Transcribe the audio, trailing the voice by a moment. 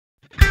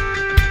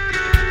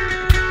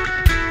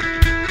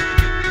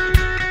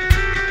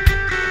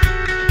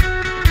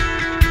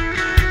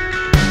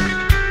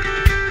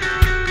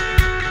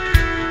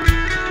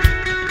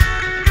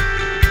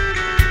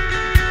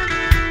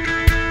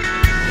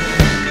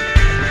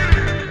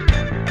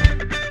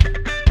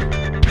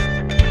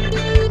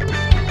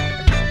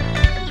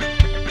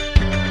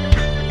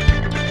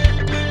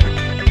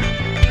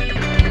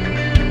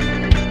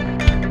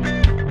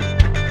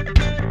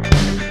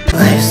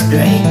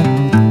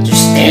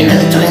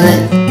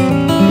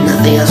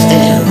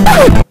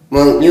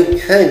you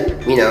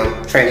could, you know,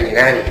 try to get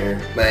out of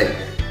here, but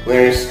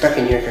we're stuck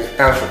in here because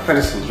Bowser put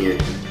us in here.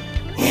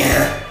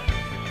 Yeah.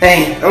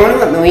 Hey, I wonder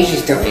what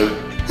Luigi's doing.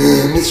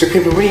 Mr.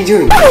 Creeper, what are you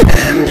doing?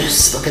 I'm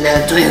just looking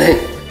at a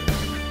toilet.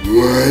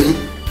 What?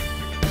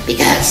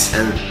 Because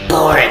I'm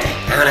bored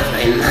out of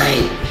my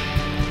mind.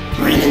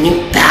 We're in a new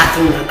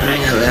bathroom for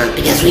crying out loud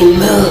because we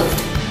moved.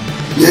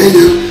 Yeah, I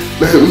know,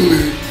 but we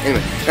moved.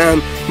 Anyway,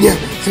 yeah,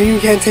 so you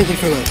can't take it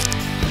from us.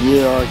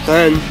 Yeah, I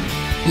can.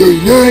 No,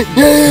 not.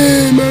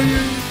 Yeah, Mario.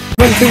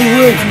 Run to the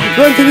woods!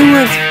 Run to the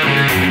woods!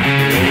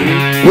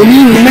 What do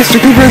you mean,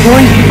 Mr. Cooper is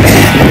going?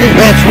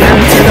 Let's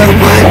run to the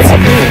woods!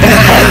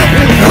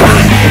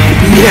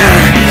 Yeah,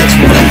 let's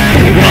run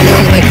all the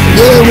way.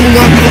 Yeah, we're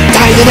not gonna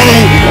die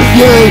today!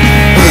 Yeah!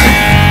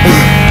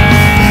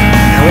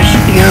 Where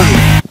should we go?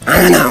 I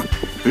don't know.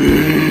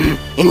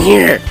 In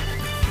here.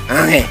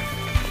 Okay.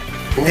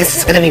 This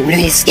is gonna be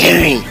really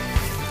scary.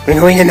 We're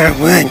going in our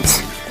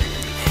woods.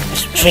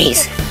 There's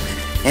trees.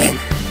 And,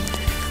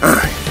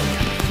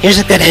 here's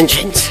a good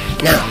entrance.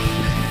 Now,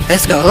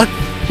 let's go. Look.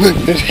 Look,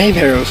 there's hay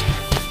barrels.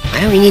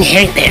 Why do we need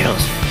hay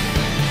barrels?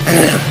 I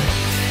don't know.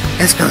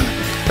 Let's go.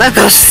 Look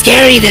how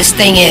scary this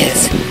thing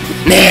is.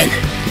 Man,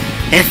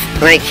 if,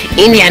 like,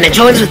 Indiana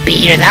Jones would be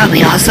here, that would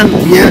be awesome.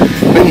 Yeah,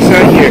 but he's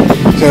not here.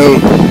 So,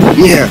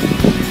 yeah.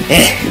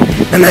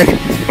 Come on.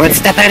 One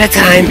step at a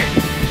time.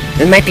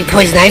 There might be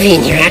poison ivy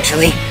in here,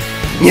 actually.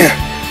 Yeah.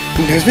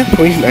 Does the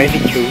poison ivy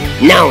kill you?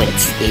 No,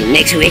 it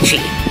makes you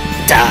itchy.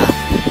 Duh.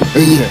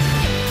 Yeah.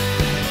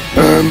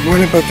 What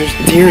about there's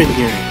deer in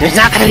here? There's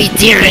not gonna be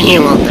deer in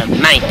here. Well, there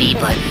might be,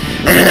 but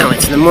I don't know.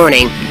 It's in the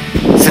morning.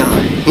 So,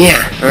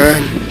 yeah.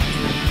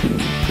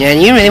 Yeah,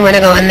 you really want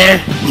to go in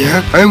there?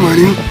 Yeah, I want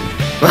to.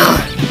 Well,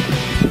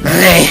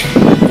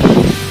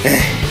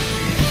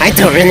 I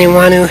don't really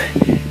want to,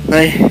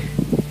 but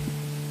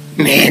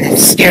man,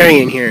 it's scary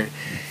in here.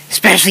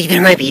 Especially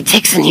there might be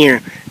ticks in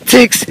here.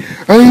 Ticks?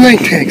 I don't like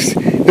ticks.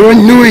 They're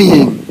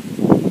annoying.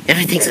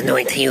 Everything's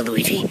annoying to you,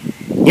 Luigi.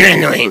 You're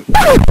annoying.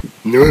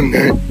 No, I'm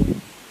not.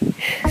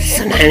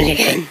 Sometimes you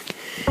can.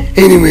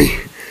 Anyway,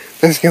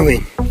 let's go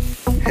in.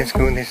 Let's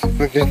go in this.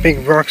 Look, there's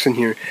big rocks in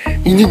here.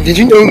 Did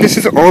you know this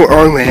is all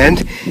our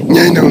land?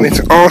 Yeah, no,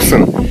 it's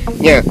awesome.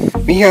 Yeah,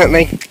 we got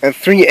like a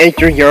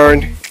 3-acre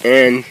yard,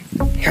 and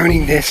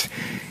counting this,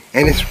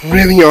 and it's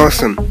really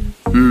awesome.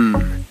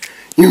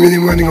 You really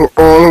want to go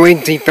all the way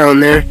deep down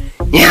there?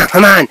 Yeah,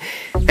 come on.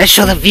 Let's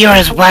show the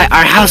viewers what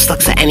our house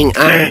looks like. I mean,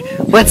 our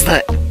woods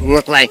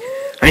look like.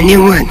 Our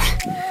new woods.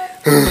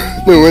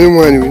 No, I don't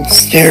want to. It's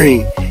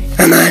scary.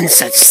 Come on,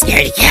 such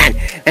scaredy cat.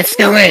 Let's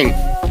go in.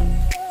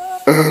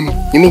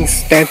 You mean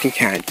Stampy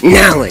Cat?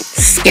 No,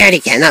 it's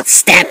Scaredy Cat, not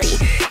Stampy.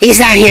 He's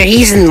not here,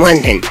 he's in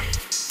London.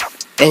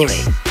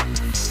 Anyway.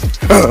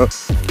 What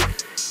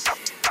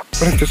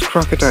if there's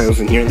crocodiles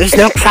in here? There's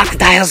no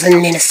crocodiles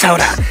in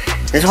Minnesota.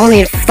 There's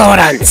only in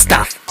Florida and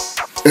stuff.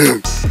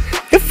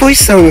 Your voice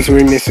sounds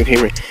weird, Mr.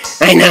 Paper.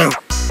 I know.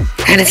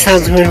 Kinda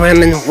sounds weird when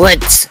I'm in the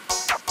woods.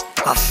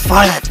 How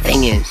far that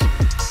thing is.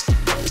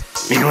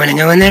 You wanna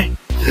go in there?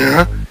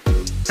 Yeah?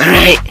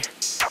 Alright.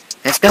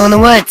 Let's go in the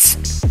woods.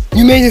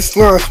 You made us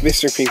lost,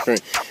 Mr. Creeper.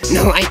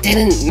 No, I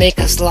didn't make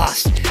us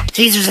lost.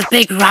 Jeez, there's a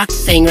big rock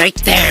thing right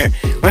there.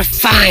 We're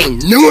fine.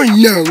 No, we're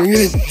not. We're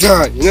gonna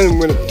die. You're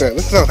not gonna die.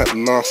 Look at all that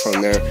moss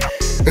on there.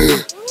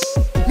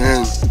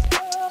 Man,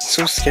 it's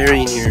so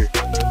scary in here.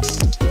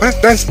 What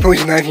if that's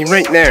poison ivy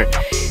right there?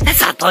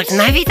 That's not poison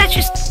ivy. That's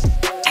just...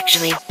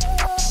 Actually,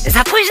 is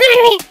that poison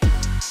ivy?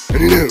 I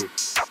don't know.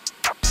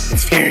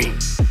 It's scary.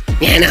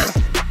 Yeah, I know.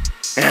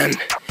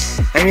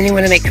 I really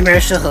want to make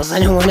commercials. I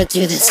don't want to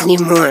do this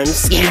anymore. I'm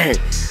scared.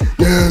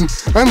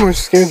 I'm more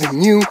scared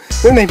than you.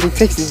 There might be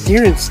ticks and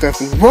deer and stuff,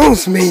 and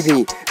wolves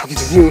maybe.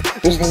 Because of you,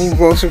 there's gonna be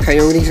wolves and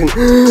coyotes, and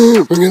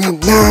we're gonna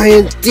die,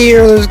 and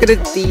deer, there's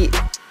gonna be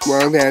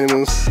wild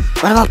animals.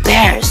 What about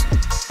bears?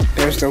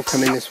 Bears don't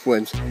come in this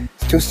woods.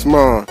 It's too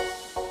small.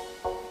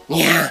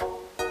 Yeah.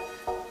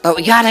 But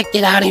we gotta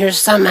get out of here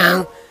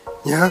somehow.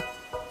 Yeah?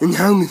 And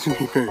how, Mr.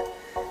 Creeper?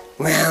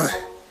 Well,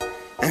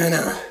 I don't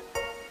know.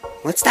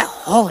 What's that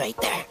hole right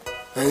there?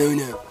 I don't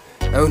know.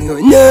 I wanna go,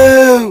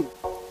 no!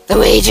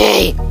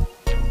 Luigi!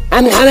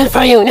 I'm coming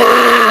for you,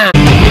 nah!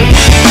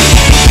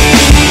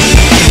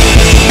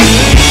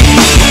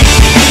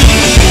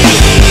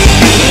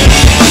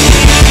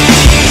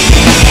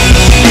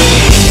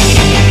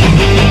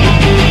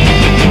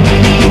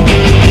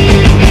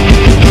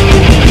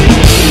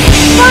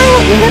 Why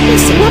won't you let me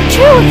sit up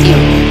chair with you?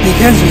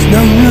 Because there's no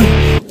room.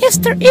 Yes,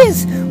 there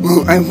is.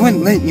 Well, I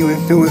wouldn't let you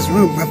if there was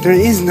room, but there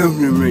is no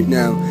room right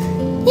now.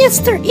 Yes,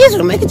 there is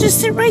room. I could just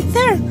sit right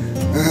there.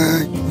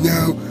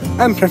 No.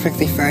 I'm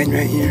perfectly fine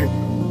right here.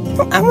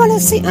 Well, I want to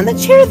sit on the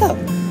chair, though.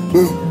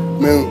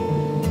 Well,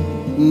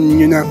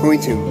 you're not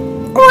going to.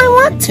 Oh,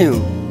 I want to.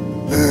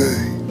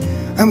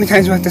 How many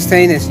times do I have to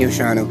say this,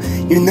 Yoshano?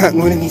 You're not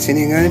going to be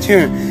sitting on a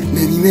chair.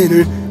 Maybe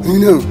later, I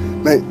know.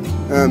 But,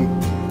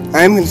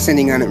 I'm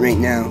sitting on it right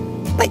now.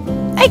 But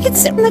I can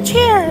sit on the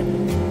chair.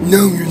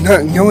 No, you're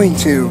not going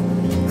to.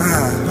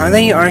 Are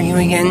they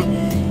arguing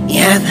again?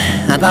 Yeah,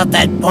 about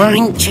that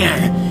boring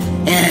chair.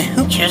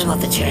 Who cares about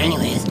the chair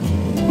anyways?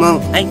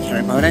 Well, I care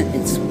about it.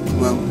 It's,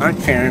 well, our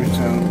fair,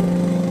 so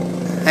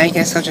I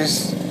guess I'll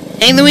just...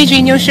 Hey, Luigi,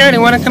 in your shirt, I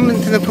want to come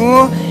into the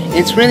pool.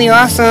 It's really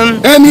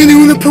awesome. I'm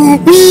in the pool.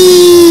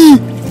 Whee!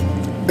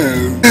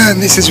 Oh,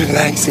 this is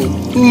relaxing.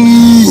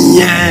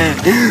 Yeah.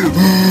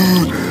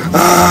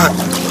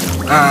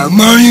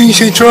 Mario, you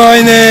should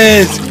try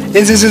this.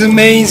 This is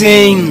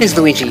amazing. Here's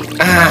Luigi.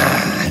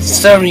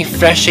 So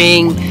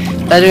refreshing.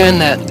 Better in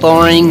that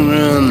boring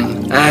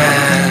room.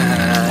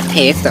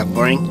 Hey, it's not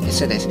boring.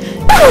 Yes, it is.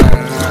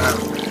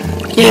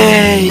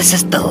 Yay! This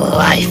is the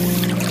life.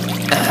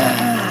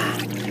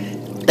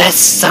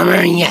 Best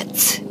summer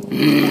yet.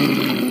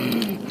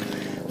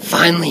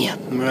 Finally, a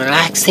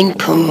relaxing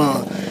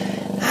pool.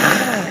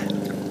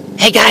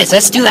 Hey guys,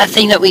 let's do that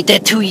thing that we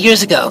did 2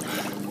 years ago.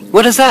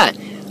 What is that?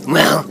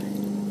 Well,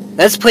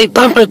 let's play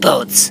bumper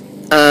boats.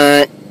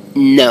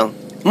 No.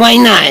 Why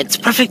not? It's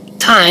perfect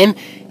time.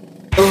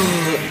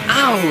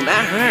 Ow,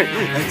 that hurt.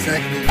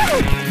 Exactly.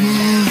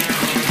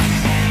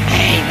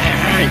 Hey, that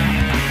hurt.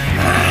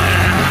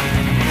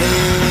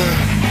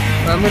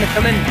 I'm gonna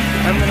come in.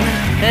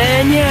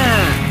 And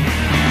yeah.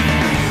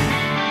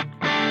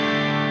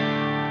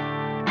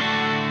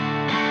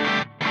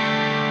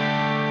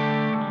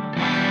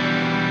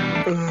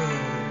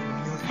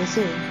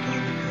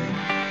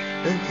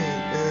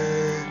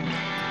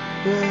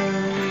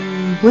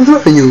 Where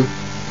are you?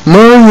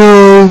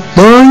 Mario!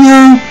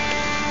 Mario!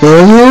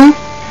 Mario!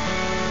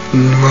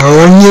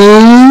 Mario!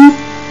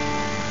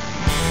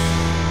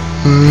 Mario!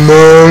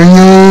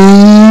 Mario!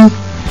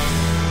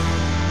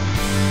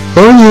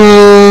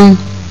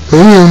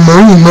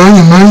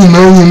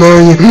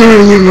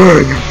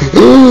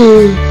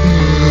 Mario!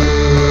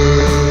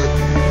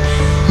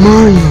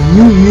 Mario,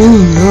 you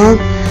really not?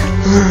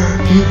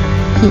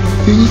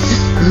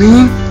 Me?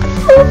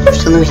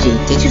 So Luigi,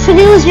 did you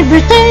forget it was your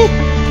birthday?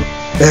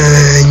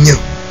 No.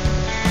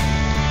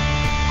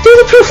 Do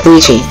the proof,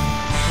 Luigi.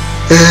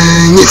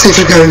 Yes, I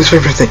forgot it was my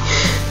birthday.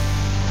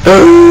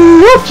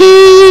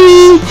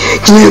 Okay.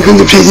 Can you open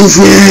the presents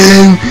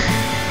now?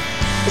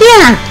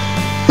 Yeah.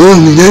 Oh,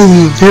 no,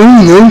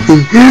 open.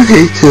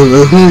 So,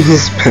 who's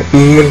this?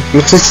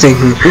 What's this thing?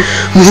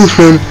 Who's this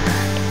from?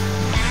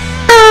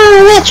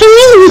 That's from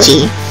me,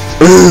 Luigi.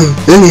 Oh,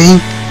 okay.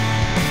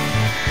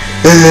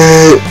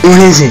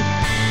 What is it?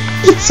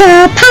 It's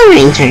a Power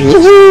Ranger.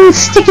 You can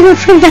stick it up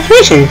for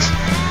decorations.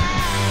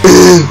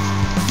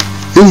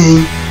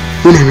 Okay.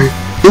 Whatever.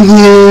 Thank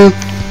you.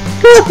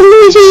 You're welcome,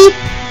 Luigi.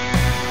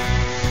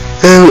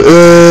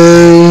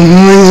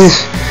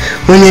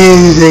 What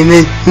is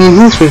this?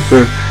 Who's this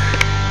for?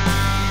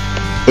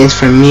 It's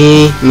for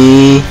me,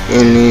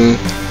 and me.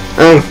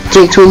 Oh,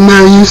 take 2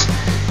 Marios.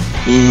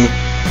 Yeah.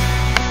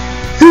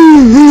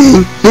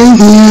 Thank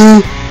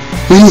you.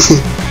 What is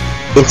it?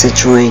 It's a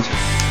droid.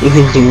 You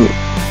can do it.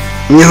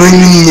 No, I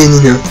really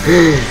didn't know.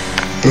 Okay.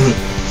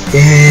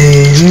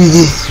 Who is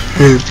this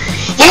from?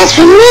 It's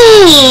for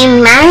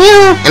me,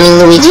 Mario. I mean,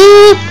 Luigi.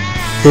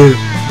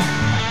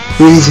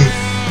 What is it?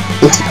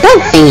 It's a dog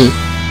thingy.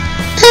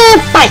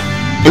 Bye.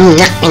 I mean,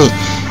 not thingy.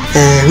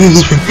 Who is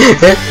this from?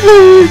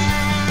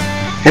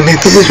 I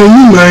bet this is from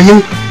you, Mario.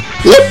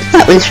 Yep,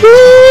 that one's for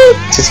me.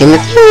 It's the same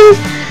with you.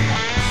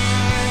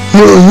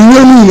 No, you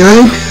know me,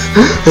 right?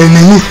 And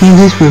then this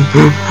one.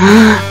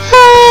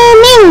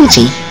 Me,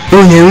 Luigi.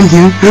 Oh, yeah, with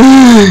you.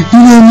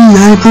 You know me,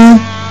 right, bro?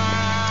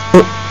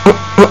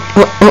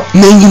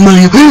 Thank you,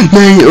 Mario.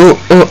 Mario,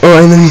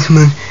 I love you so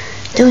much.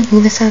 Don't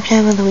move the soft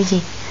travel,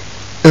 Luigi.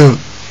 I'm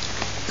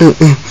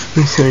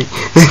sorry.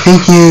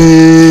 Thank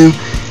you.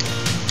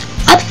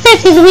 Happy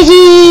birthday,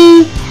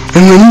 Luigi.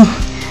 I'm ready.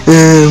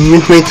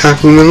 With my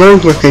talking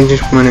notebook, I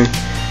just wanna...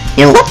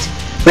 You know what?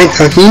 My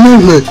talking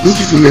notebook. Did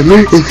you remember?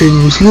 And then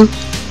you see them?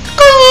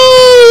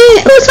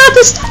 It was not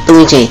the stuff,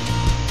 Luigi.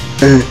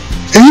 I want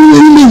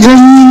my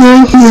talking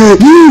notebook.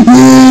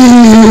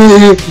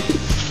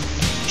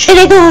 Should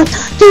I go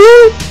talk to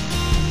you?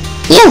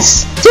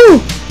 Yes,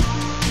 do.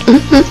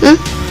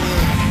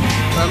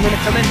 I'm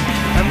gonna come in.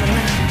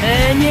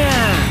 And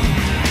yeah.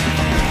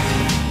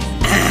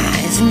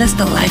 Isn't this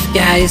the life,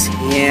 guys?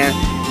 Yeah.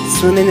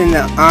 Swimming in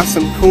the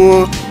awesome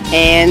pool,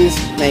 and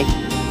like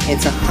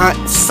it's a hot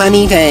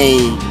sunny day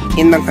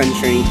in the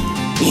country.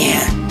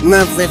 Yeah,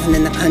 love living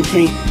in the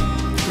country.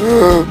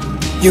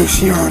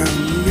 Yoshiano,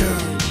 no.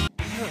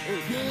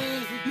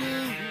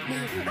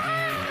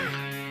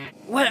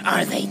 What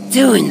are they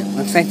doing?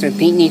 Looks like they're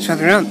beating each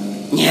other up.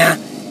 Yeah,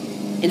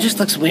 it just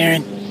looks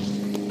weird.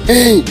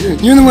 Hey,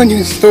 you're the one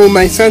who stole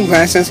my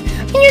sunglasses.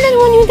 And you're the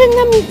one who didn't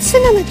let me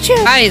sit on the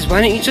chair. Guys,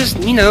 why don't you just,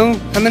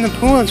 come in the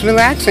pool? It's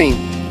relaxing.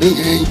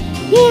 Okay.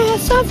 Yeah,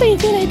 sounds like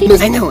a good idea.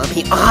 I know, it'll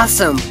be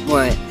awesome.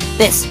 What?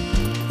 This.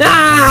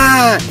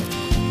 Ah!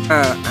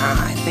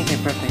 I think I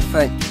broke my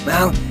foot.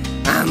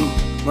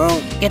 Well,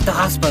 get the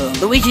hospital.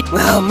 Luigi,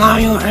 well,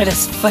 Mario hurt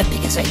his foot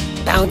because I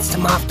bounced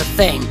him off the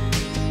thing.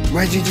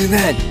 Why'd you do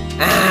that?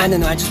 I don't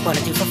know, I just want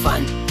to do for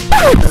fun.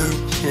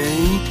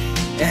 Okay.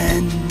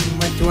 And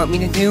what do you want me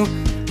to do?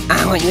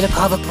 I want you to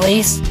call the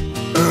police.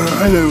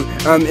 Hello.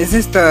 Is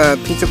this the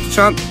pizza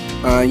shop?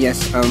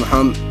 Yes,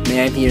 how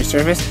may I be your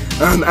service?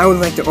 I would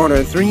like to order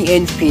a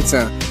 3-inch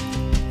pizza.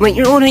 Wait,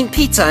 you're ordering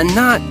pizza and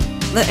not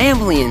the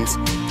ambulance.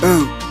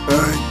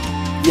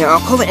 Yeah,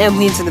 I'll call the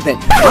ambulance in a bit.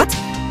 What?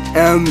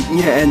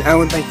 Yeah, and I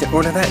would like to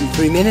order that in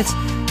 3 minutes.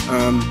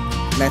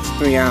 That's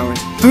 3 hours.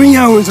 3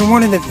 hours! I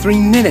wanted it 3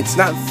 minutes,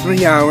 not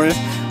 3 hours.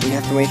 We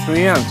have to wait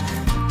 3 hours.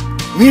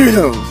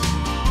 Weirdos!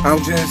 I'll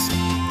just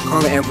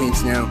call the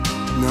ambulance now.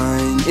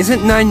 Is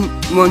it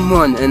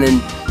 911? And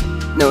then,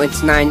 no,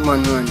 it's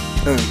 911.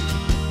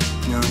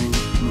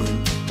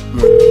 911.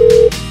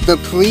 The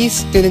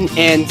police didn't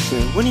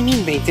answer. What do you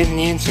mean they didn't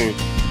answer?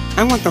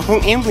 I want the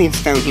whole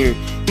ambulance down here,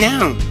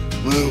 now!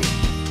 Well,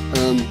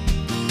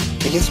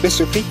 I guess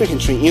Mr. Creeper can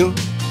treat you.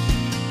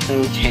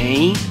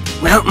 Okay.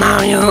 Well,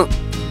 Mario...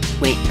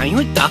 Wait, are you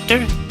a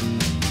doctor?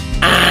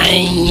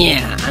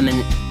 Yeah, I'm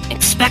an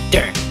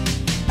inspector.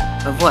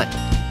 Of what?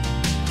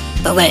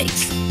 The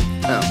legs.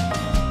 Oh.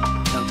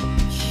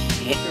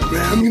 Okay.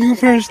 I'm gonna go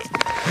first.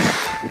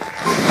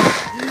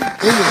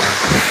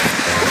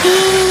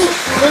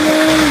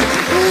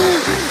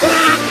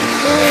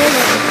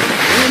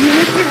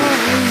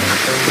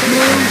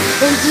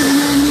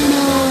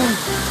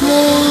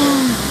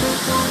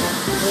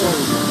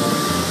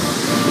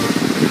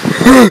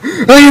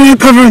 I am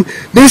recovering,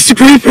 Mr.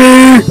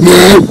 Creeper!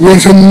 That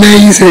was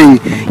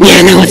amazing!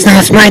 Yeah, no, it's not,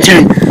 it's my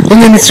turn.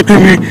 Okay, Mr.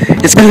 Creeper,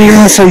 it's gonna be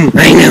awesome.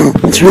 I know,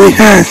 it's really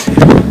fast.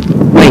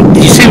 Wait,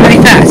 did you say really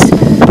fast?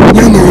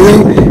 Yeah,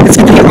 Mario, it's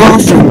gonna be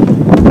awesome.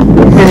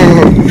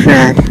 Oh,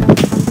 crap.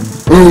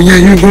 Oh, yeah,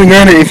 you're going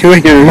at it if you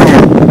like it or not.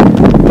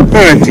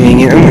 Oh,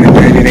 dang it, I'm gonna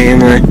die today, am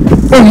I?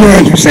 Oh,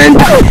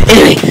 100%.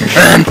 Anyway,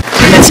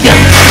 let's go.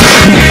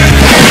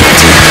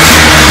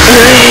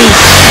 Hooray!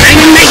 I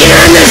can make it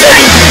on this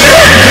side!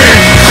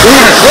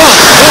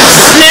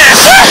 Snap!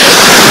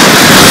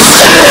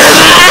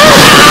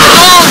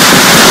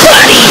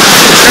 Buddy!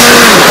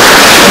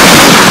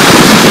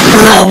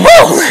 Oh,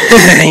 whoa!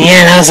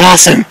 Yeah, that was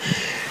awesome.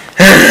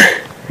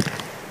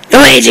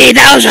 Luigi,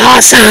 that was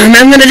awesome!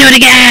 I'm gonna do it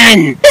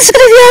again! This is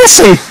gonna be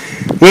awesome!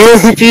 Well, I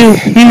hope you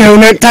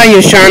not die,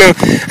 Yoshano.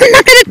 I'm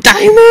not gonna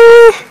die,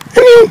 no! I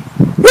mean,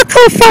 look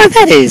how far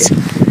that is!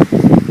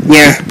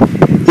 Yeah,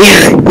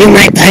 you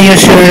might die,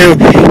 Yoshano.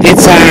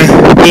 It's,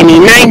 maybe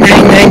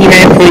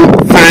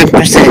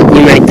 99.5%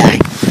 you might die.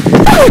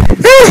 Oh,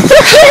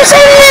 here's a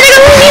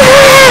little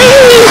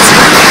wings!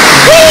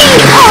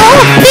 Oh,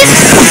 this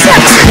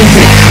sucks!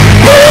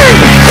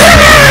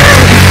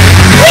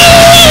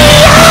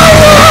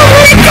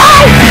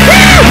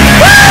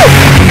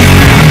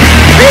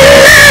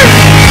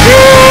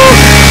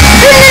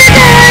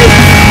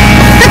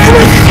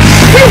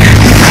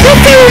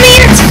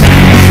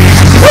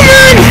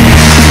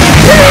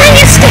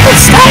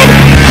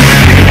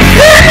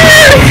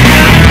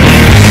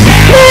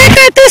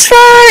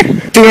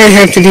 Do I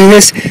have to do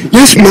this?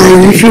 Yes,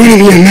 Mario, if you want to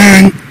be a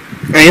man.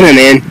 I am a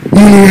man.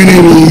 You know what I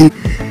mean?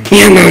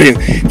 Yeah, Mario,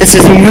 this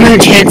is the one other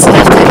chance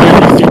left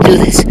to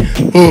do this.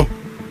 Well,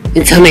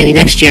 until maybe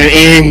next year,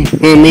 and,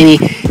 well,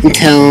 maybe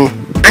until,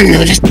 I don't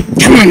know, just,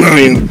 come on,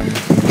 Mario.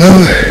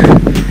 Well,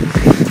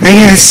 I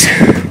guess.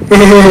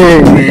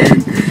 Oh, man.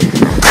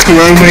 It's a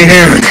long way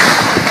down.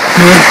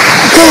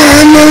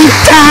 Oh, no,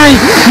 die!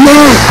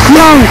 No!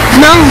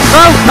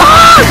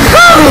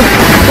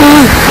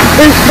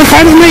 If I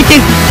don't make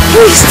it,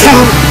 please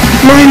tell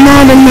my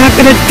mom I'm not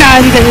gonna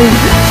die today.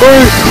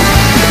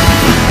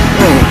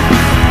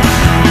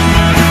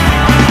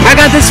 I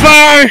got this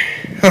far!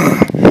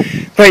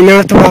 Right now I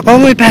have to walk all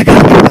the way back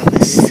up to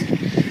this.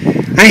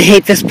 I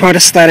hate this part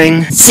of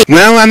sledding.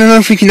 Well, I don't know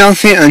if we can all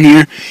fit on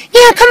here.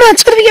 Yeah, come on,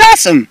 it's gonna be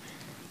awesome!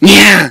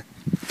 Yeah!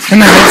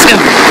 Come on, let's go!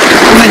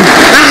 Come on.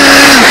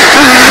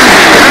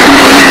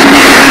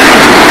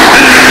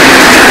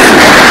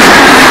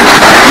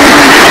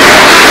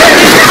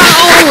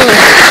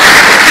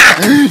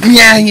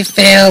 Yeah, you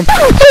failed.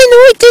 Oh, no,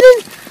 I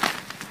didn't.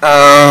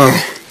 Oh.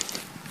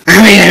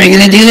 Alright, are we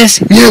gonna do this?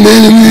 Yeah,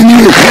 man, I'm gonna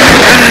do it.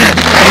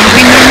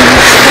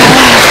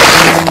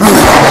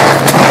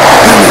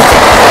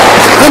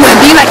 Come on,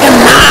 be like a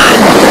man.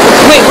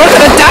 Wait, we're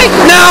gonna die?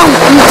 No!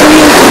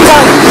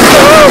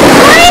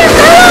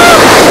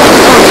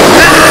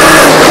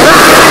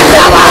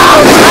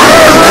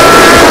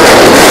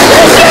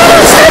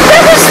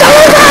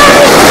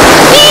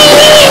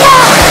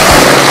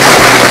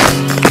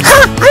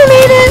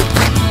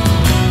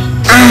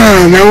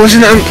 That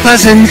wasn't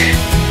unpleasant.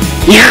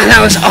 Yeah,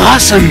 that was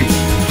awesome. I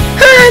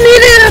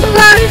made it out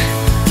alive.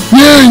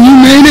 Yeah, you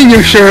made it,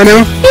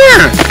 Yoshano.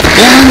 Yeah.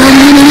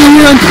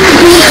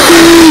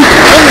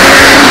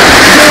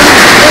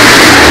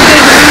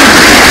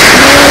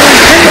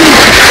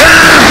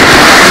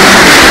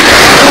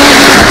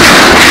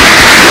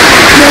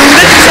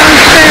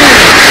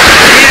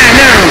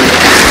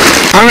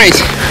 Alright,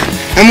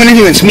 I'm gonna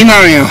do it. It's me,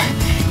 Mario.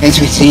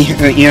 As we see,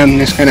 yeah, I'm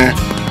just gonna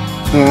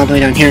go all the way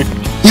down here.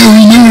 Yeah,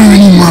 we never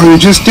anymore,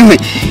 just do it.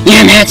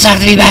 Yeah, man, it's not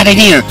gonna be a bad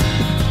idea.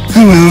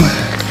 Oh well.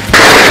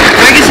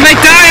 I guess if I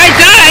die, I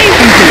die!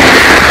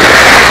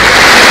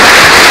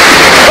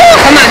 Oh,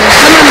 come on.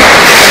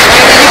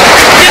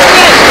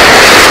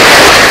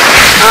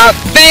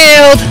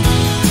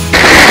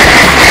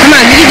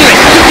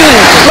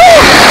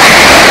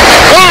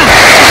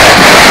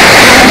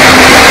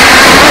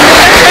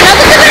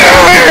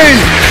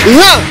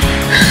 Whoa!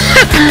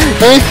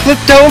 I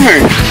flipped over.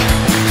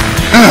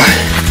 Oh,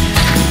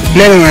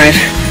 not alive.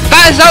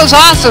 Guys, that was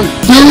awesome.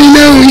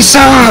 No, we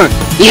saw.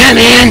 Yeah,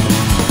 man.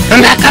 I'm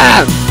back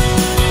up.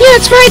 Yeah,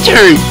 it's my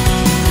turn.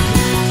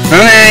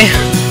 Okay.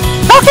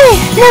 Okay,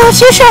 now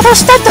it's your show to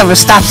start over.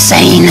 Stop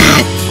saying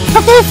that.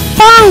 Okay,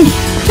 fine.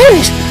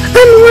 Anyways,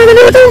 I'm running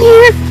over down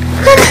here.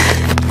 Come on.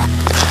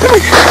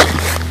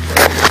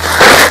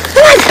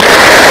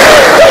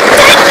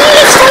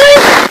 It's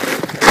fine.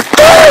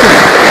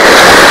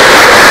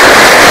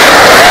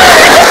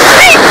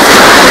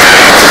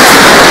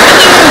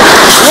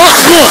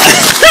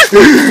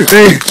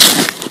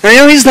 I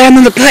always land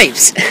on the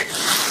pipes.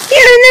 Yeah,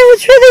 I know,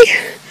 it's really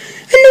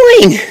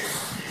annoying.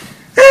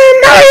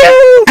 Mario!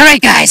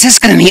 Alright guys, this is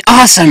gonna be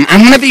awesome.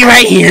 I'm gonna be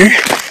right here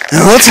the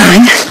whole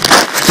time.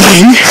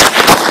 And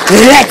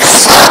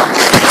let's go!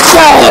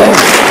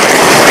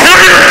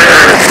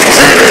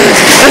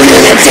 I'm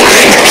gonna die!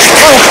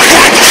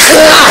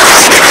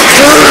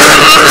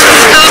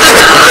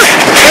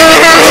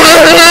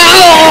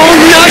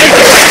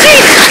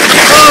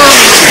 Oh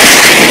crap!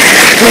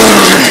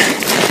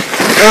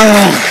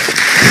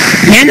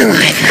 Man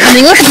alive! I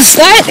mean, look at the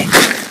slide!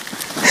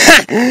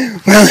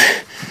 Well,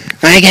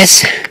 I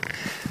guess,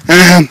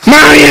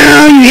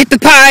 Mario, you hit the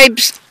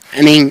pipes!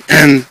 I mean,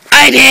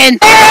 I did!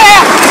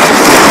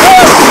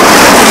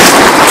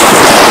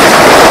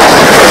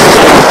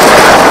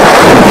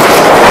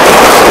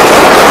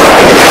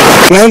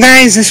 Well,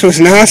 guys, this was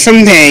an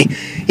awesome day.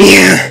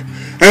 Yeah.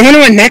 I wonder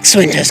what next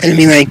winter's gonna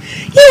be like.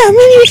 Yeah,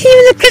 maybe we can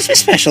do the Christmas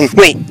special.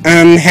 Wait,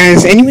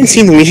 has anyone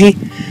seen Luigi?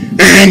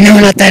 No,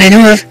 not that I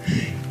know of.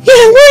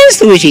 Yeah, where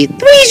is Luigi?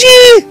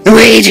 Luigi!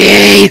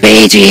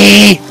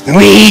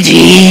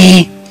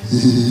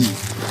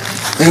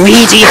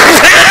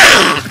 Luigi!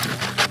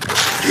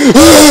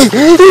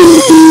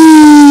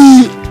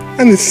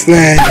 On the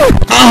sled.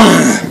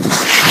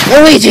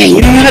 Luigi,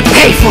 you don't want to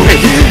pay for it!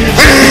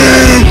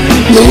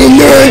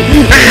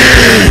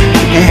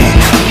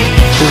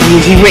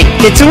 Luigi, wait,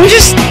 did someone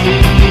just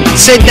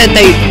say that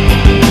they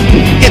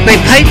hit my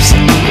pipes?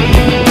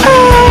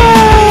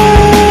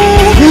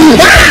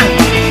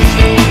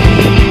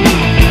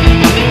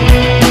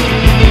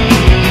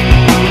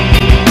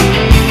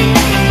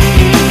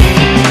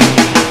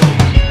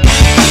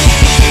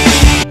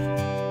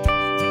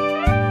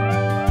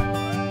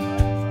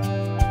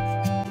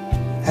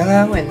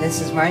 Hello, and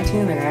this is my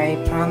tube, and I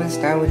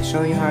promised I would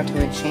show you how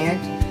to enchant,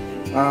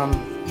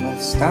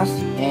 with stuff,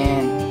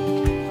 and,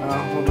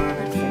 hold on,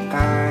 I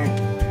forgot,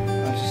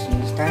 I'll just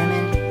use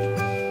diamond,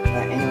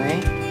 but anyway,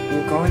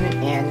 you go in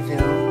an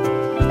anvil,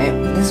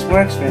 and this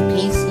works for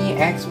PC,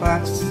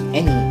 Xbox,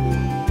 any,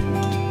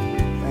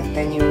 but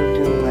then you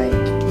do, like,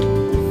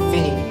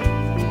 infinity,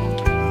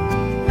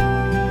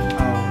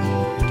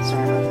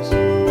 sorry about this,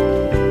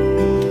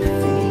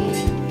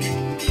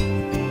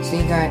 infinity, so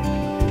you got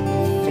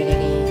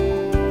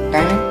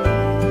diamond,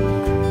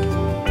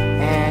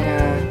 and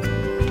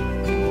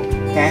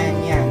then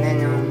yeah, and then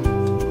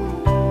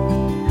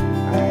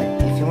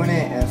if you want a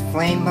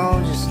flame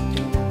bow, just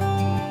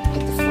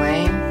get the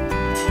flame.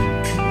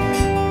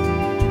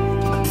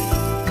 And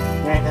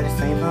there, I got a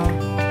flame bow.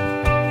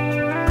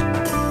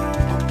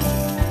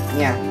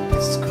 Yeah,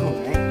 this is cool,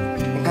 right? I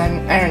got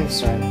an iron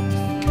sword,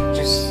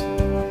 just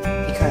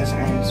because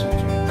iron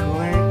swords are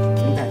cooler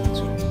than diamond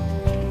swords.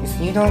 If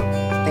you don't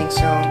think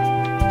so,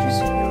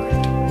 just ignore it.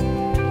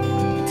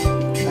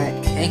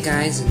 Hey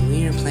guys, and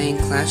we are playing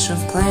Clash of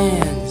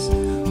Clans.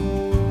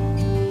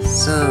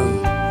 So,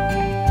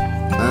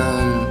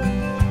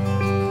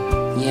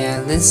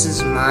 yeah, this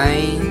is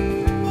my,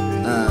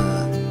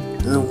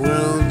 the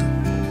world,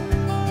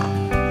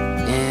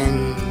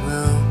 and,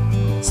 well,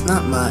 it's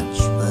not much,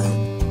 but,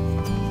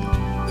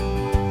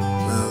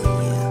 well,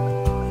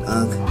 yeah,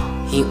 ugh,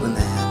 hate when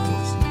that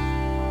happens.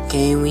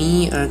 Okay,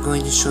 we are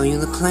going to show you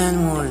the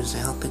Clan Wars. I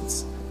hope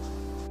it's...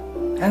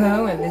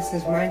 Hello, and this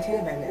is my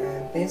tube, and,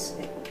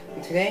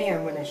 today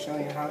I'm going to show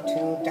you how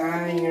to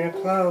dye your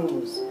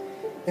clothes.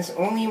 This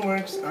only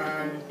works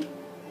on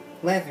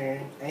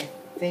leather, I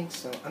think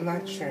so, I'm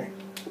not sure.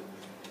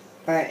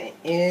 But it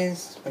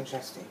is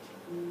adjusted.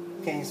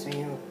 Okay, so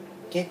you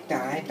get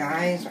dye.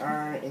 Dyes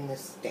are in the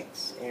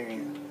sticks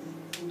area.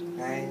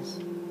 Dyes.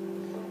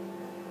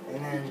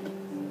 And then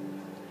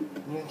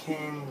you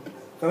can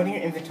go to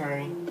your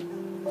inventory,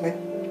 click,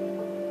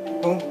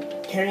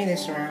 carry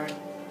this around,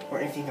 or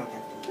if you don't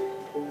have to,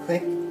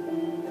 click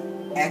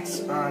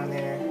X on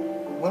there.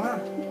 Voila!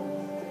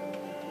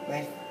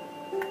 My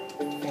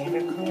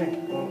favorite color.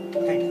 Well,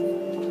 kind of.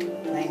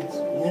 Mine's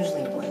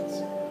usually white.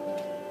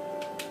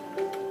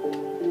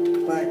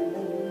 But,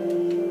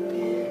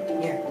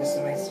 yeah, this is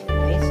my secret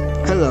base.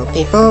 Hello,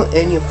 people,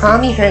 and you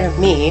probably heard of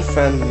me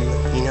from,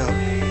 you know,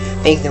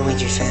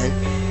 Bigluigifan.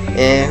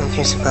 And who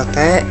cares about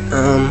that?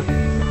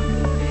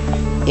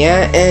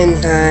 Yeah,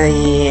 and,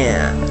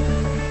 yeah.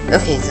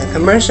 Okay, the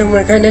commercial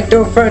we're gonna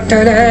do for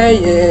today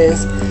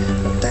is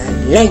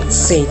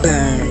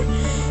lightsaber,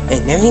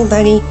 and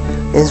everybody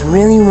is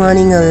really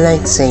wanting a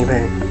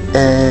lightsaber,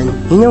 and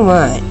you know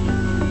what?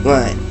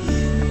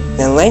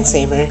 the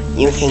lightsaber,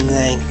 you can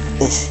like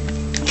this.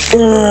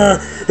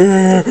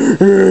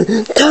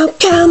 Don't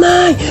kill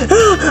me!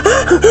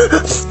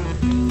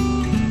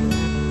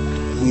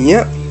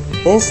 Yep,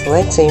 this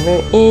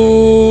lightsaber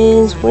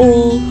is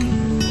really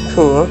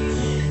cool.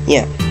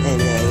 Yeah,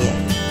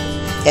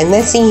 and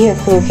let's see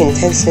who can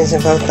test this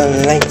about the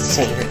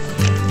lightsaber.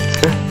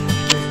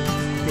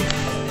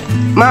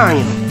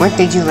 Mario, what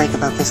did you like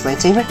about this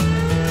lightsaber?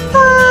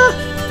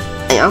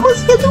 I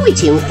almost get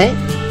with you with it.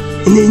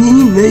 And then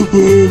you like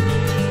it.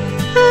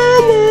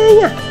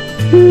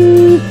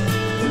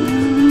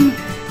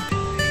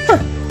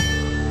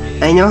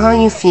 I know how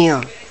you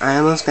feel. I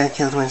almost got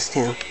killed once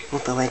too,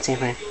 with the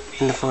lightsaber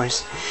and the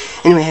Force.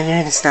 Anyway, have you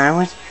heard of Star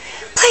Wars?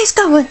 Please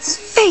go on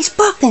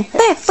Facebook and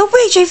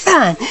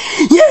Bigluigifan!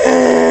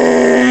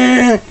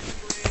 Yeah!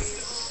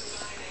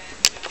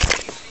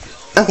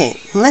 Okay,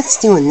 let's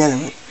do another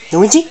one.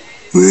 Luigi?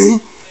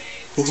 What?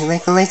 Did you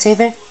like the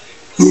lightsaber?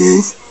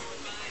 Yes.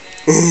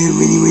 What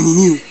do you want to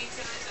do?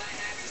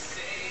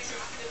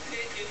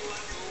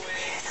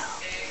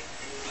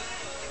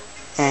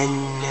 And,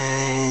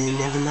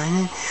 never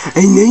mind.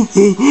 I like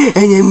it,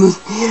 and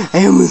I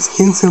almost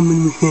killed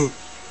someone with it.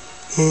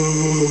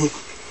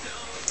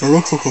 Now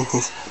let's look at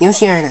this.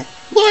 Yoshiana.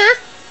 Yeah?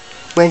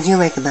 What did you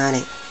like about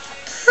it?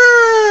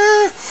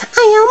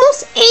 I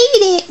almost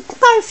ate it.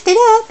 Barfed it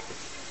up.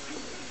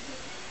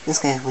 This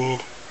guy's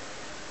weird.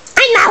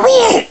 I'm not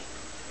weird!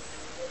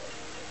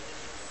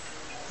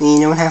 You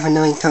don't have a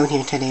knowing Toad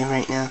here today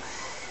right now.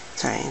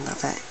 Sorry about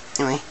that.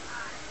 Anyway,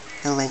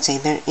 the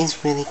lightsaber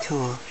is really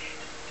cool.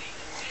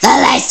 The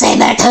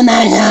lightsaber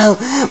commando!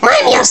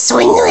 I'm your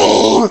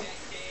swingling!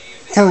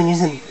 Toad,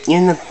 you're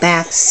in the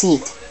back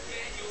seat.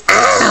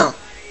 Ow!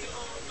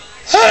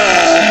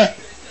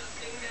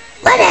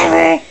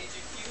 Whatever!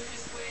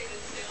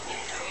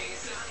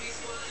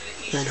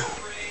 I know.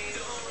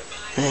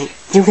 Alright,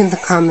 do hit the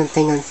comment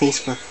thing on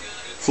Facebook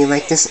if you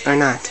like this or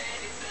not.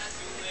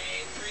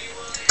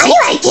 I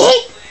like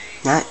it!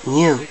 Not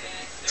you.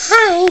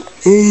 Hi!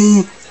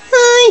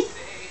 Hi!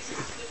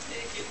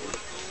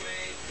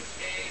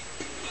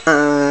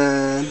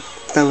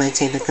 The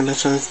lightsaber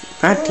commercial is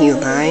brought to you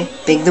by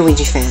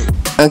Bigluigifan.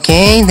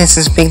 Okay, this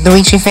is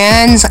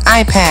Bigluigifan's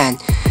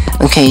iPad.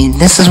 Okay,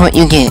 this is what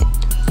you get.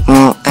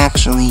 Well,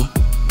 actually,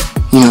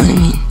 you know what I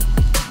mean.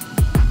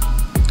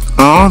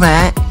 All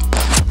that,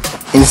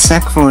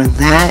 except for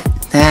that,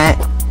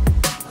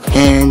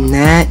 and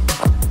that,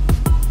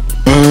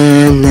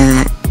 and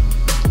that,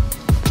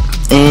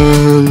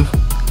 and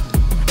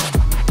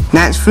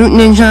that's Fruit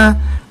Ninja,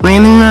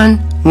 Ramen Run,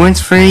 Words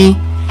Free,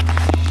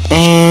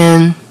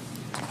 and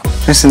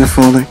just in the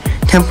folder,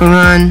 Temple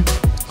Run,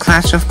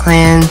 Clash of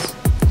Clans,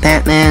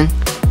 Batman,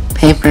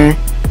 Paper,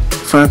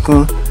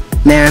 Farkle,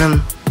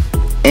 Madam,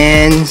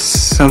 and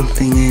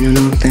something, I don't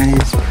know what that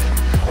is,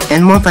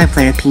 and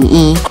Multiplayer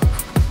PE,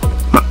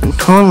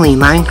 Totally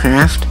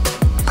Minecraft,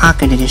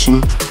 Pocket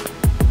Edition,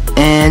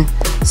 and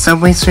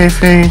Subway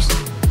Surfers,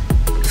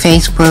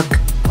 Facebook,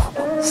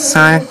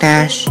 Sonic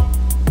Dash,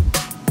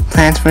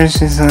 Plants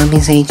vs.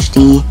 Zombies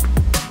HD,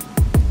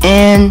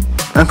 and,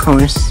 of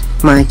course,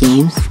 my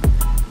games.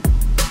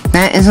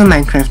 That is a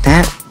Minecraft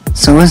app,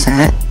 so is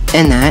that,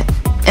 and that,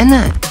 and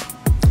that.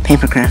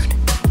 Papercraft.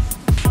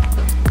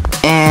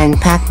 And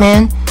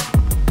Pac-Man,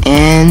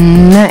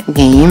 and that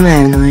game, I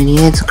have no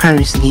idea, it's a card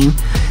racing game.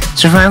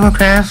 Survival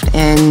Craft,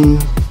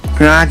 and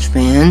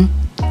GarageBand,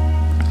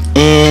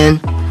 and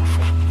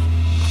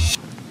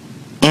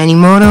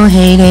Animoto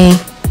Heyday,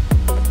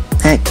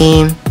 that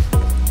game,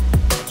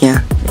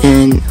 yeah,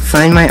 and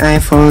Find My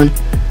iPhone,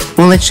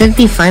 well it should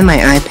be Find My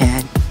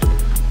iPad,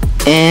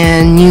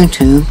 and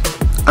YouTube,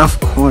 of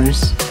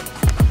course,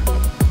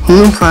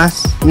 Hulu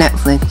Plus,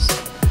 Netflix,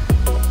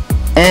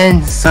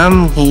 and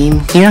some game,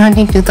 Deer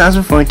Hunting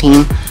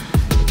 2014,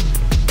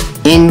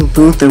 in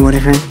Booth or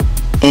whatever,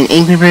 and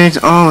Angry Birds,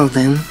 all of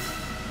them.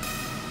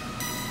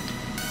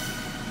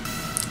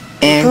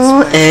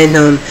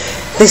 And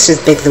this is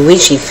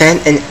Bigluigifan,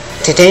 and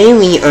today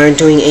we are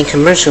doing a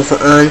commercial for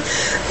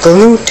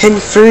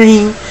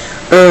gluten-free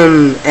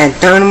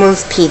at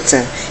Domino's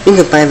Pizza. You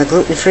can buy the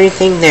gluten-free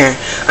thing there.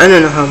 I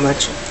don't know how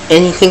much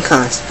anything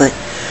costs, but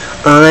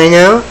all I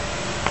know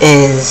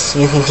is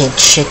you can get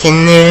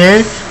chicken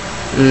there.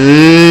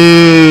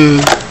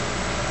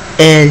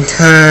 And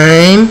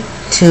time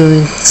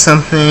to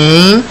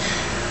something.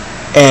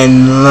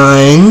 And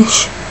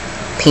lunch,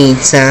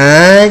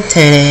 pizza,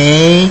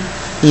 today,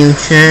 you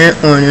should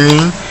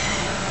ordering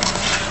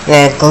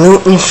that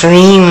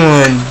gluten-free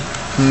one.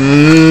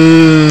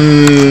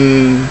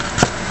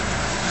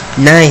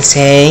 Nice,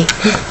 eh?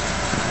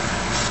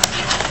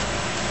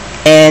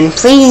 And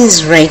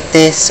please rate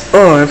this,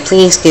 or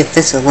please give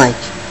this a like,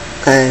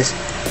 because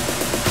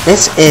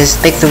this is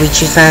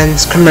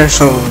Bigluigifan's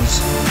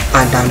commercials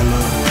on Dynamo.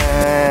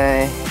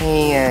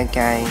 Hey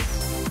guys.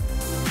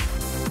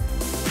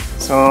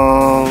 So,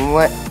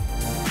 what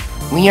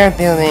we are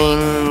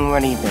building,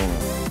 what are you building?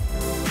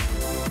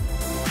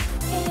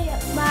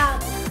 A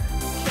mob.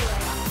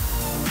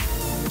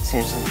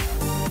 Seriously?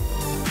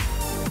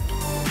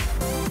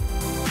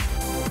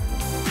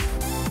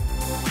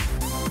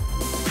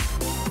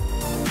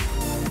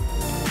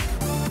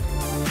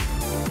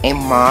 a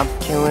mob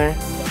killer?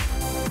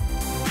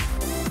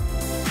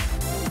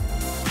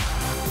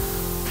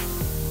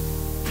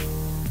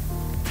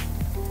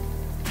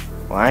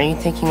 Why are you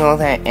taking all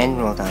that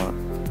emerald out?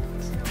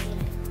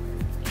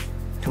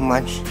 Too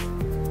much?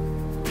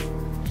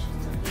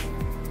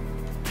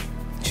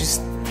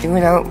 Just do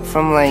it out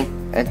from like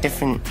a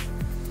different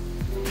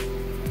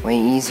way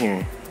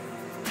easier.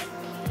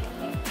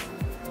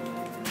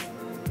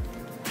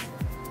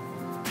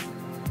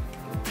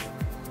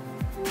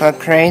 The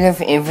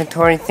creative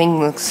inventory thing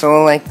looks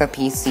so like the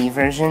PC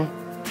version.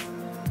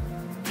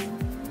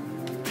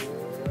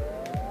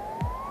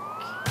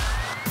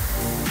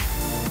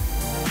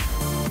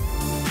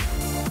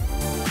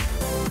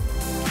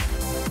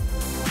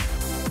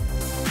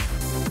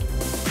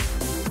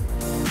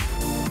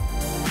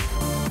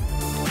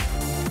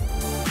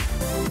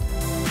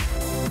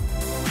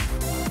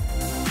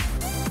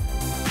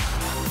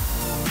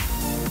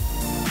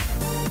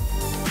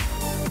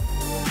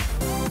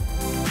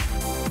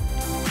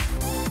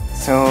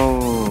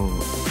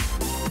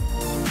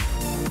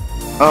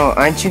 Oh,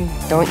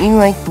 don't you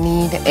like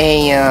need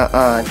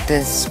a,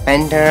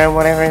 dispenser or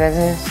whatever that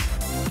is?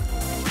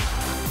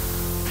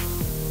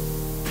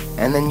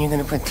 And then you're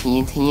gonna put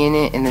TNT in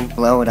it and then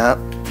blow it up?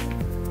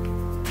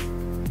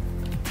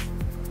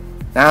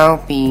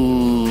 That'll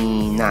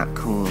be not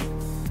cool.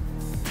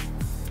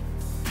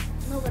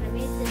 No, but I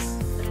made the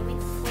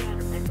fort out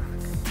of bedrock.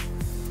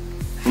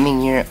 I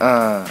mean, you're,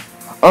 oh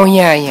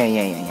yeah.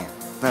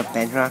 The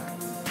bedrock? Yeah,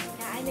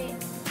 I made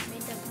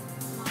the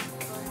mob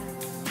killer out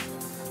of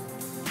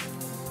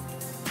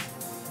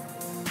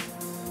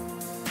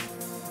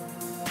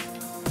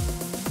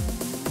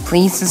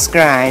Please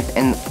subscribe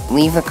and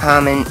leave a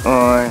comment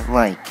or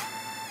like.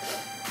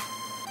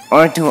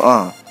 Or do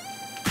all.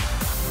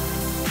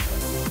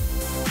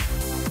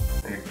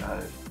 Hey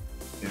guys,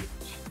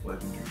 it's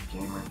Legendary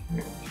Gamer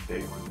here, and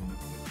today we're going to be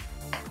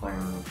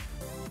playing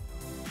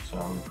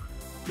some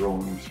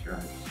rolling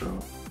skies. So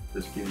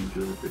let's get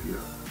into the video.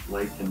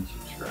 Like and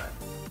subscribe.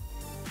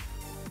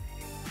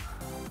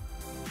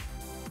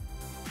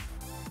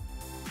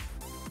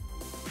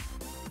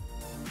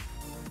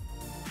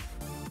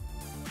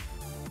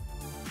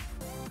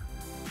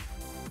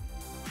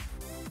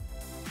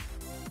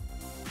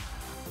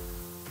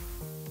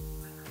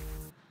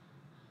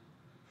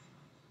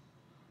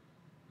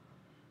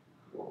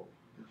 Whoa,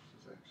 this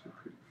is actually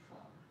pretty fun.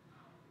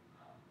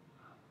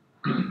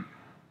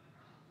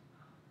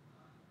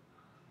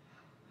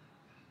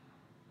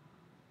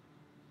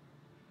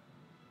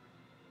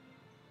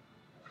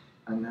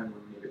 I never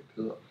made it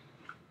to it.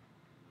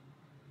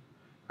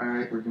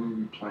 Alright, we're gonna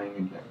be playing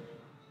again.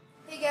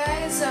 Hey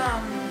guys,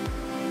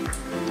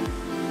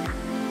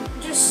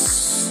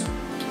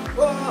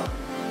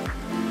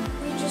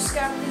 we just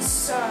got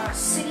this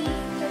city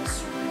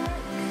texture pack,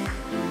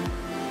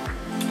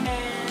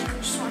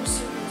 and just want to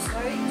see what it's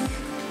like.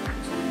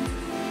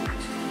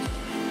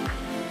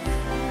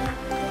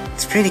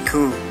 It's pretty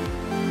cool.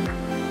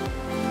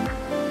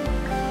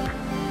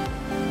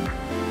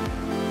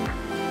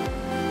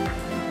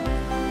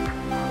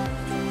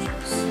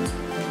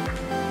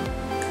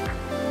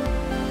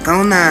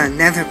 Go in the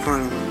nether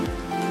portal.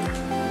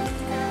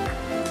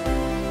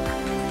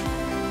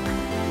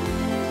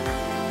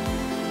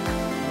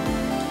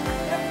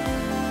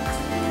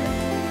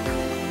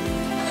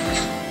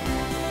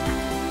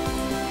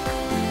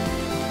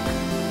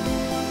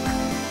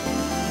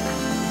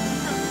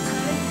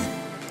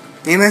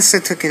 They must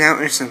have took it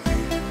out or something.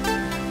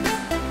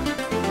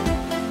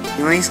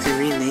 You always can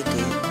remake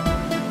it.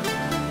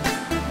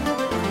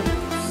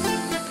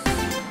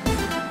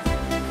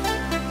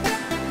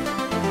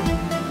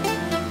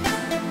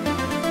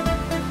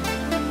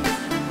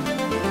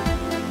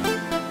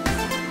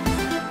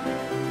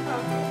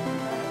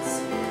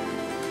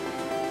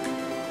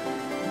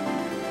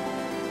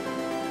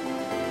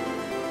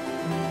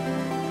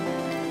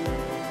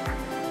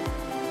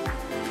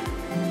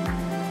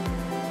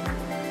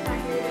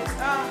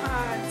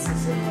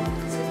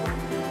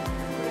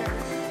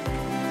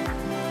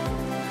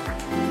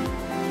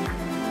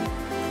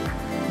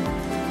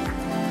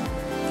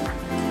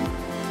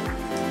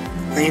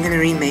 Are you gonna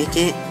remake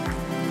it?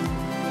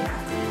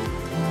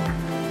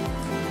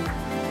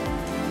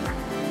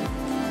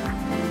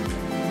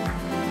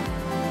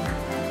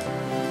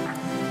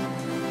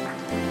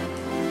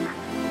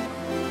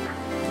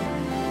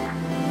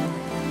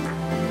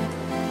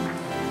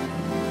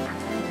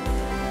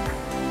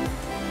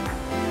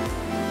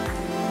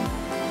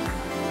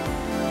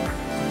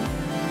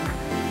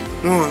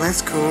 Whoa,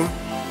 that's cool.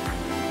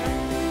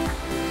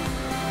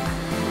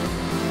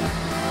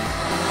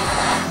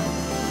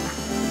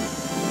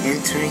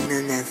 Entering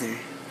the nether. I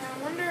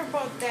wonder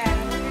about that. I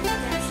wonder if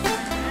that's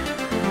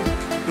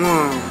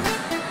Whoa.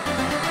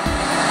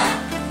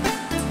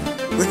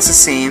 Looks the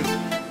same.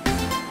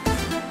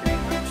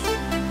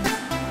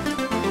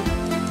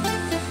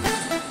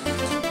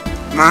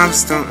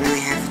 Mobs don't really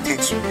have a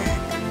texture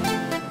pack.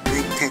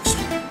 Like texture.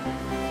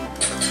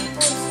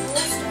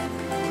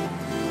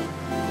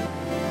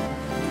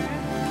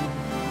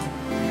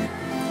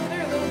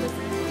 They're a little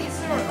different. These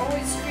are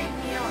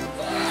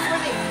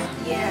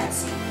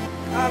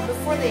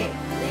before they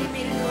made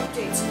new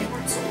updates and they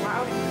weren't so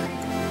loud and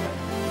creepy, but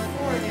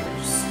before they were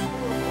just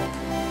horrible.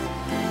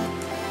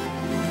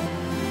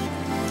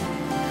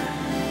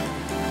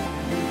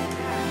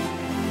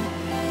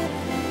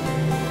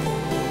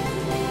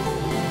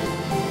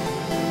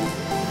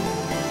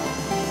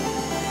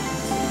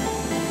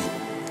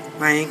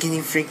 Why are you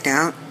getting freaked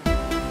out?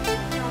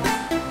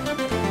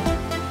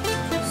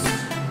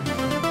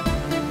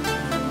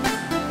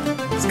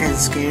 It's kind of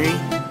scary.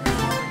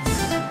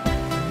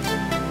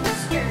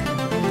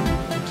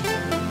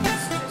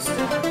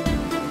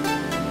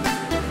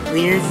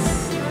 Weird.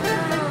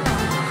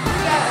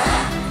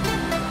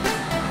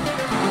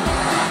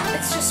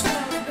 It's just when I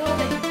was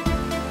building,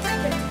 I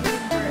kept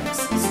getting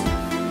bricks.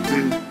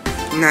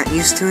 I'm not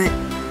used to it.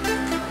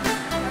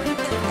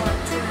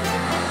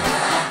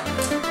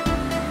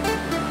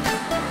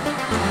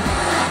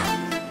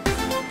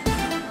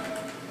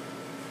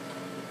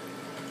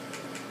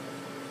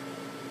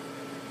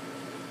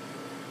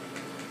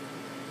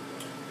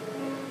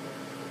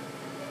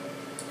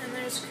 And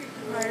there's creepy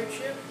pirate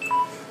ship.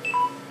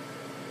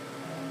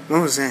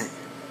 What was that?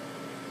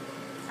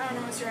 I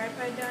don't know, is your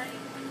iPad dying?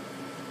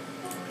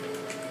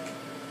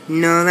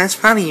 No, that's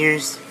probably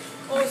yours.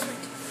 Oh, it's my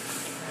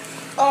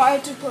Oh, I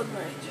had to plug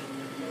my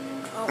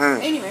Oh,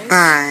 anyways.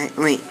 Bye.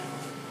 Wait.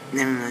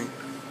 Never mind.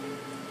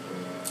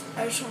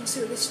 I just want to see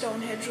what the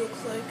Stonehenge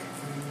looks like.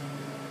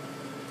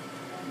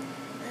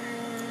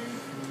 And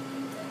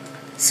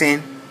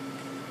Same.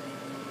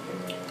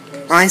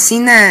 Well, I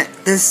seen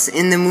this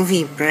in the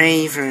movie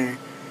Brave or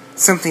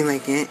something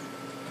like it.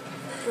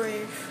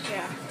 Brave,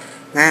 yeah.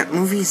 That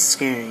movie's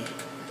scary.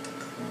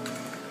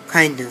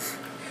 Kind of.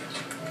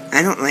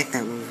 I don't like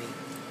that movie.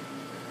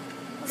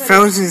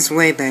 Frozen's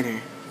way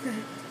better.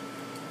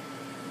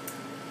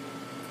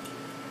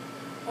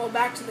 Well,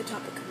 back to the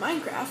topic of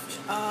Minecraft.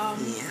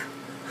 Yeah.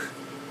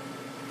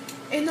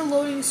 In the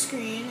loading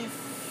screen, if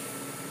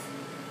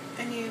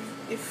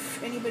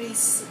anybody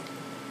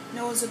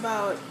knows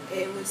about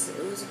it was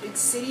a big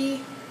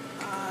city.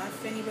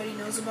 If anybody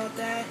knows about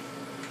that,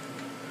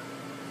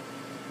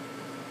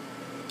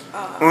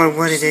 or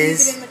what just it leave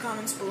is. it in the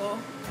comments below.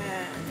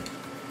 And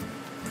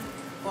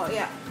well,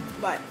 yeah,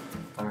 but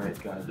Alright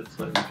guys, it's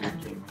Legendary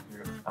Gamer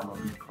here. I'm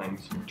going to be playing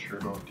some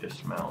Turbo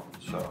Dismount,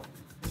 so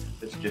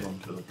let's get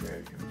into the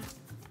video.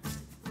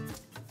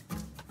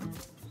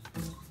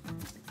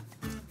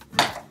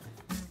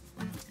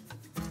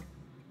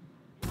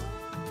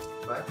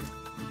 What?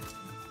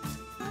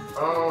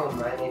 Oh,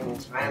 my name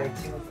is Riley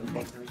too from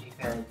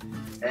Bigluigifan,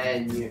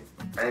 and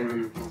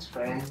I'm his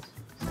friend,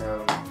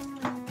 so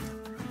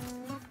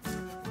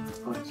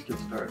Let's get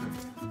started.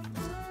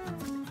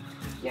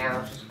 yeah, I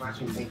was just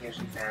watching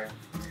Bigluigifan.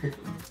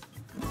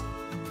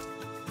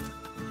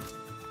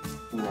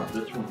 Wow,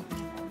 this one.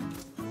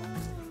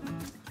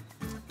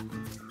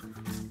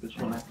 This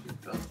one actually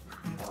does.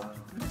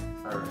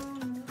 Alright.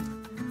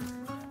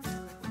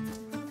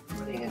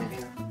 What are you gonna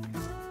do?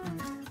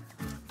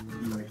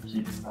 I'm gonna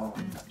keep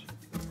following that.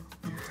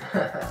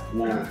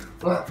 Whoa.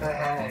 What the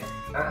heck?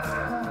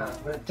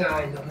 We're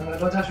dying. No,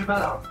 don't touch your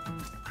bell.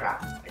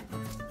 Crap.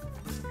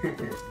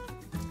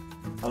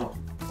 Oh,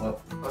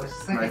 well, Oh, this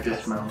is my like a test.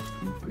 dismount's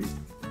complete.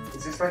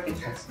 Is this like a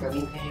test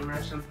study game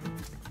or something?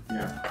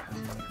 Yeah,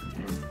 that's like a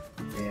game.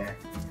 Yeah.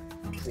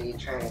 So you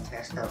try to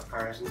test out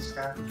cars and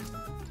stuff?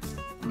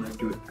 I'm gonna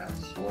do it that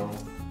slow,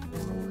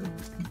 roll it,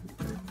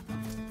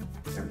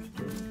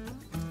 everything.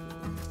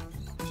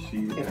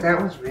 See If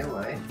that was real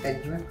life,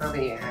 then you would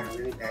probably have a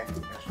really bad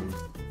concussion.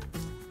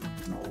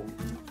 No.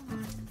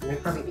 You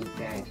would probably be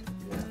dead.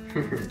 Yeah.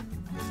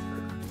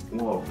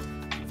 Whoa.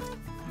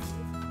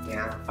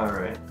 Yeah.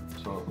 Alright,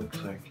 so it looks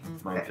like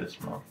my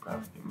dismount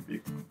probably can be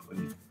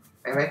complete.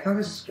 I like how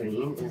the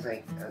screen is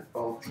like an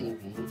old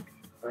TV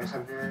or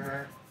something like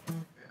that. Yeah.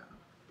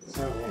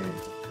 So weird.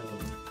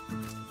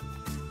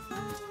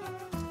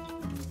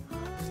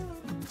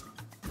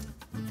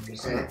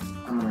 Reset.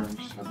 I'm gonna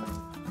reset it.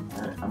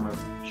 Alright, I'm gonna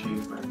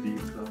change my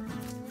vehicle.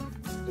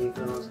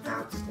 Vehicles,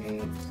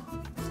 outstates.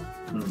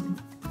 I'm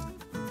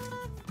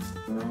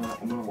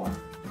gonna watch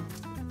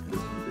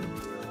this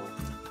video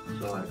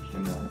so I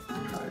can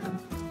try them.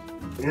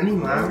 Really,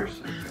 Mom?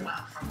 Motorcycle.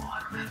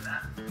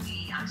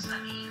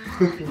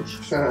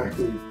 Sorry.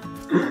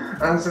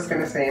 I was just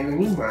gonna say, in the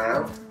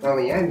meanwhile, while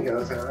the ad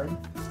goes on,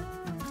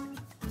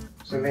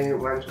 so they didn't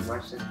want to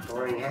watch this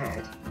boring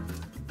ad.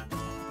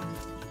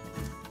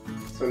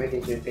 So they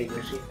can get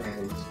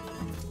Bigluigifan.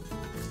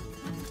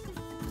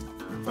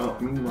 Oh,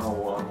 meanwhile,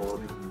 while I'm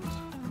loading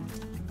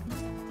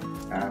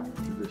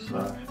this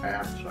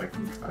app so I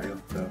can try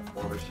out the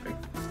motorcycle.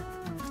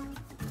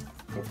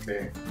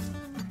 Okay.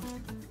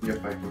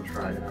 Yep, I can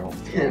try it out.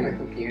 In the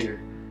computer.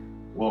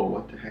 Whoa,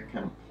 what the heck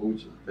kind of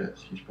pose is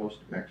this? You're supposed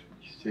to actually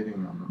be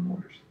sitting on the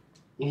motorcycle.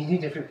 You can do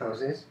different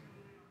poses.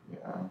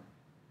 Yeah.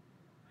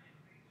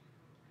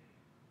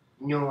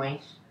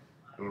 Noise.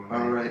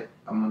 Alright,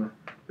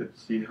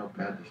 let's see how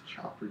bad this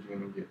chopper's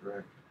gonna get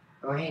wrecked.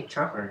 Oh, hey,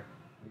 Chopper.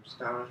 From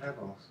Star Wars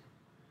Rebels.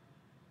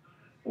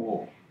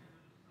 Whoa.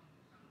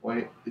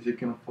 Wait, is it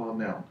gonna fall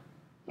down?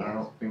 I Yes.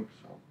 don't think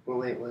so. Well,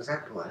 wait, was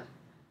that blood?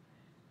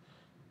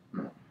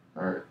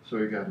 Alright, so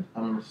we got,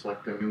 I'm gonna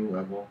select a new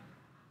level.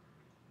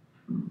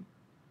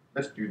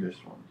 Let's do this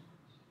one.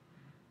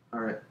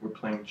 Alright, we're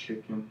playing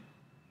chicken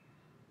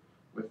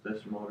with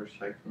this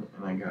motorcycle,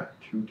 and I got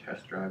 2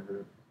 test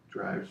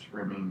drives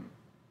remaining.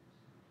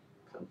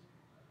 Yeah,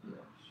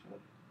 so,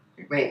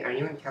 Wait, are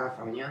you in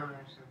California or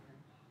something?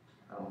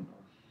 I don't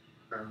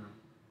know. Um,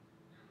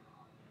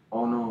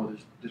 Oh no,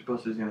 this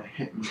bus is gonna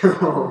hit me.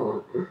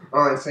 oh,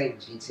 it's like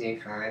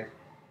GTA 5.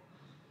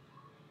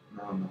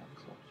 No, I'm not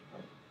close.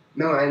 But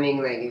No, I mean,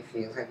 like, it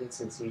feels like it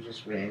since you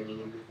just ran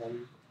me into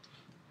them.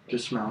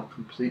 dismount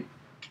complete.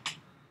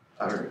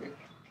 Alright.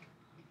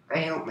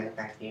 I hope my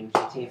back game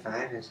GTA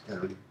 5 is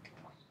done.